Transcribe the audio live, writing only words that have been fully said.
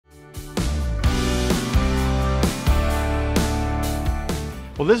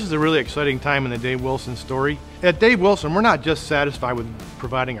Well, this is a really exciting time in the Dave Wilson story. At Dave Wilson, we're not just satisfied with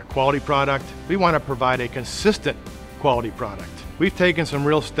providing a quality product, we want to provide a consistent quality product. We've taken some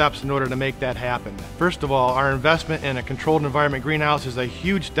real steps in order to make that happen. First of all, our investment in a controlled environment greenhouse is a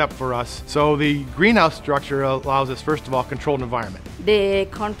huge step for us. So the greenhouse structure allows us, first of all, controlled environment. The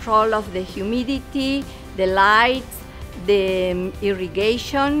control of the humidity, the lights, the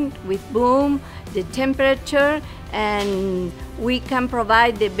irrigation with boom, the temperature, and we can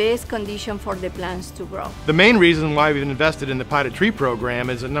provide the best condition for the plants to grow. The main reason why we've invested in the potted tree program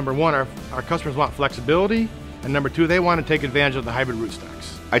is that number one, our customers want flexibility, and number two, they want to take advantage of the hybrid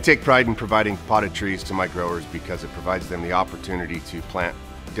rootstocks. I take pride in providing potted trees to my growers because it provides them the opportunity to plant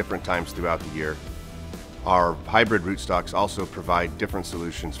different times throughout the year. Our hybrid rootstocks also provide different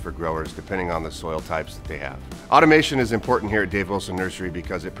solutions for growers depending on the soil types that they have. Automation is important here at Dave Wilson Nursery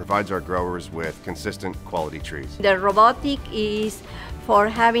because it provides our growers with consistent quality trees. The robotic is for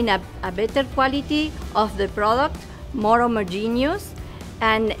having a better quality of the product, more homogeneous,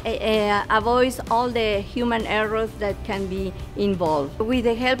 and avoids all the human errors that can be involved. With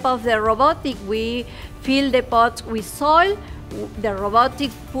the help of the robotic, we fill the pots with soil, the robotic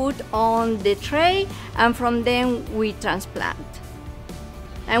put on the tray, and from them we transplant.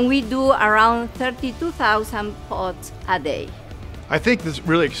 And we do around 32,000 pots a day. I think this is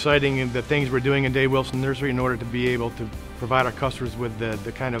really exciting in the things we're doing in Dave Wilson Nursery in order to be able to provide our customers with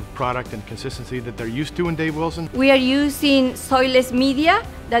the kind of product and consistency that they're used to in Dave Wilson. We are using soilless media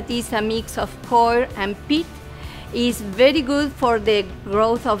that is a mix of coir and peat. It's very good for the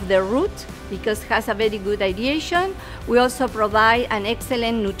growth of the root because it has a very good aeration. We also provide an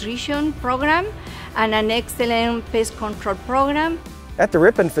excellent nutrition program and an excellent pest control program. At the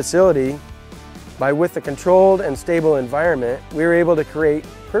Ripon facility, with a controlled and stable environment, we were able to create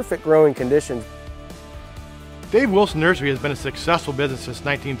perfect growing conditions. Dave Wilson Nursery has been a successful business since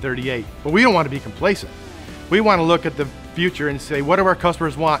 1938, but we don't want to be complacent. We want to look at the future and say, what do our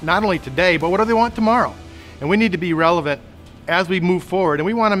customers want, not only today, but what do they want tomorrow? And we need to be relevant as we move forward, and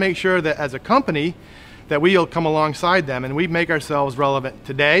we want to make sure that as a company, that we'll come alongside them and we make ourselves relevant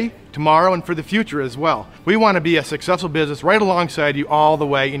today, tomorrow, and for the future as well. We want to be a successful business right alongside you all the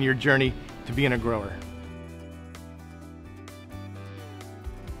way in your journey to being a grower.